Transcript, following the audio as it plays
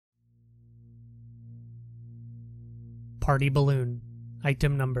Party Balloon.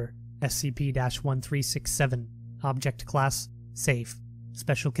 Item Number SCP-1367. Object Class Safe.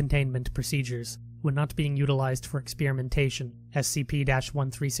 Special Containment Procedures. When not being utilized for experimentation,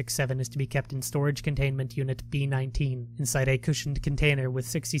 SCP-1367 is to be kept in Storage Containment Unit B-19 inside a cushioned container with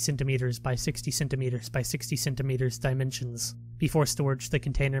 60 cm by 60 cm by 60 cm dimensions. Before storage, the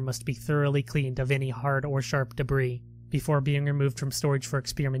container must be thoroughly cleaned of any hard or sharp debris. Before being removed from storage for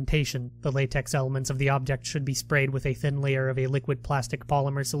experimentation, the latex elements of the object should be sprayed with a thin layer of a liquid plastic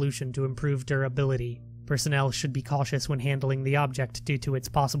polymer solution to improve durability. Personnel should be cautious when handling the object due to its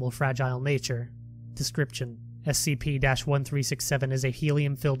possible fragile nature. Description: SCP-1367 is a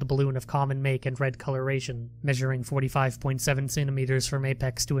helium-filled balloon of common make and red coloration, measuring 45.7 cm from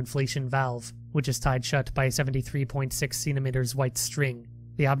apex to inflation valve, which is tied shut by a 73.6 cm white string.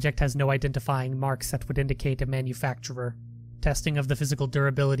 The object has no identifying marks that would indicate a manufacturer. Testing of the physical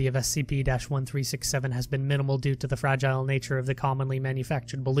durability of SCP-1367 has been minimal due to the fragile nature of the commonly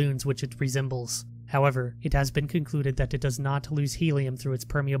manufactured balloons which it resembles. However, it has been concluded that it does not lose helium through its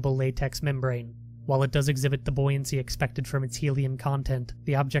permeable latex membrane. While it does exhibit the buoyancy expected from its helium content,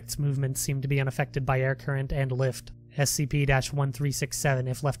 the object's movements seem to be unaffected by air current and lift. SCP-1367,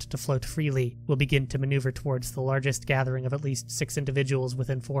 if left to float freely, will begin to maneuver towards the largest gathering of at least 6 individuals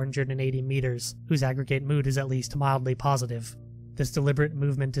within 480 meters, whose aggregate mood is at least mildly positive. This deliberate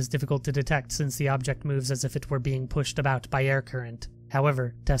movement is difficult to detect since the object moves as if it were being pushed about by air current.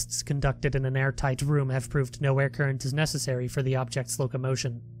 However, tests conducted in an airtight room have proved no air current is necessary for the object's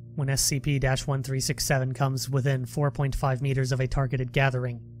locomotion. When SCP-1367 comes within 4.5 meters of a targeted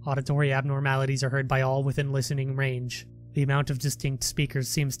gathering, auditory abnormalities are heard by all within listening range. The amount of distinct speakers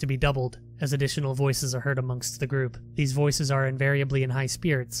seems to be doubled, as additional voices are heard amongst the group. These voices are invariably in high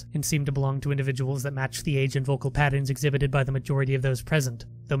spirits, and seem to belong to individuals that match the age and vocal patterns exhibited by the majority of those present,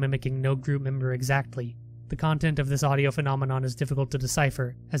 though mimicking no group member exactly. The content of this audio phenomenon is difficult to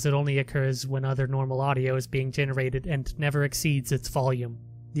decipher, as it only occurs when other normal audio is being generated and never exceeds its volume.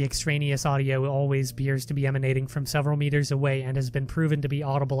 The extraneous audio always appears to be emanating from several meters away and has been proven to be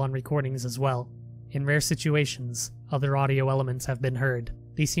audible on recordings as well. In rare situations, other audio elements have been heard.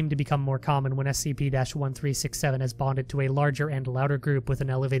 These seem to become more common when SCP-1367 has bonded to a larger and louder group with an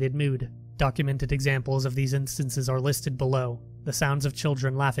elevated mood. Documented examples of these instances are listed below. The sounds of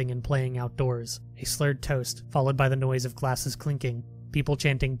children laughing and playing outdoors, a slurred toast followed by the noise of glasses clinking, people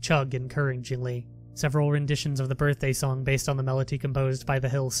chanting "chug" encouragingly, several renditions of the birthday song based on the melody composed by the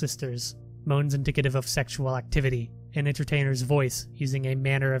Hill Sisters, moans indicative of sexual activity, an entertainer's voice using a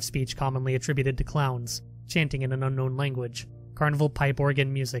manner of speech commonly attributed to clowns, chanting in an unknown language, carnival pipe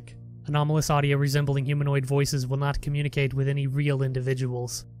organ music. Anomalous audio resembling humanoid voices will not communicate with any real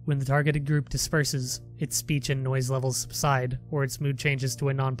individuals. When the targeted group disperses, its speech and noise levels subside, or its mood changes to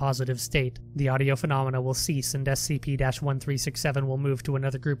a non-positive state, the audio phenomena will cease and SCP-1367 will move to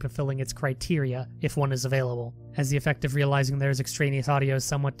another group fulfilling its criteria, if one is available. As the effect of realizing there is extraneous audio is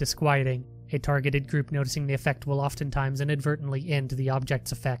somewhat disquieting, a targeted group noticing the effect will oftentimes inadvertently end the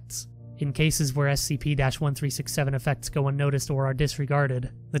object's effects. In cases where SCP-1367 effects go unnoticed or are disregarded,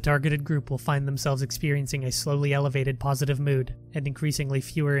 the targeted group will find themselves experiencing a slowly elevated positive mood and increasingly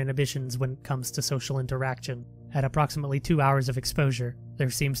fewer inhibitions when it comes to social interaction. At approximately 2 hours of exposure, there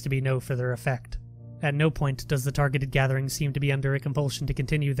seems to be no further effect. At no point does the targeted gathering seem to be under a compulsion to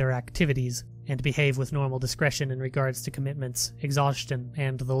continue their activities and behave with normal discretion in regards to commitments, exhaustion,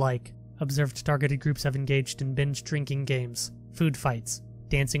 and the like. Observed targeted groups have engaged in binge drinking games, food fights,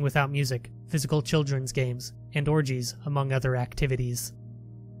 dancing without music, physical children's games, and orgies, among other activities.